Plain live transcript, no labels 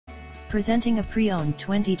Presenting a pre-owned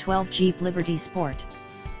 2012 Jeep Liberty Sport.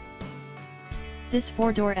 This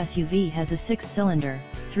four-door SUV has a six-cylinder,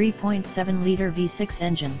 3.7-liter V6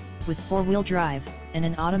 engine, with four-wheel drive, and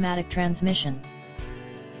an automatic transmission.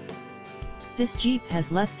 This Jeep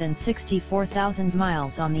has less than 64,000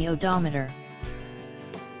 miles on the odometer.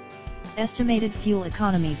 Estimated fuel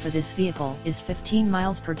economy for this vehicle is 15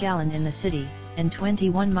 miles per gallon in the city, and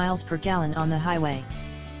 21 miles per gallon on the highway.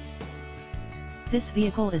 This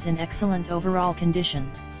vehicle is in excellent overall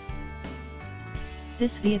condition.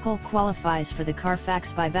 This vehicle qualifies for the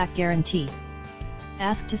Carfax buyback guarantee.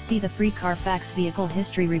 Ask to see the free Carfax Vehicle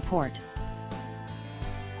History Report.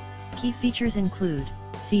 Key features include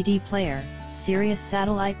CD player, Sirius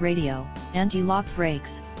satellite radio, anti-lock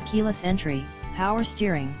brakes, keyless entry, power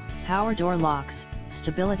steering, power door locks,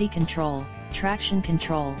 stability control, traction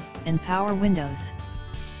control, and power windows.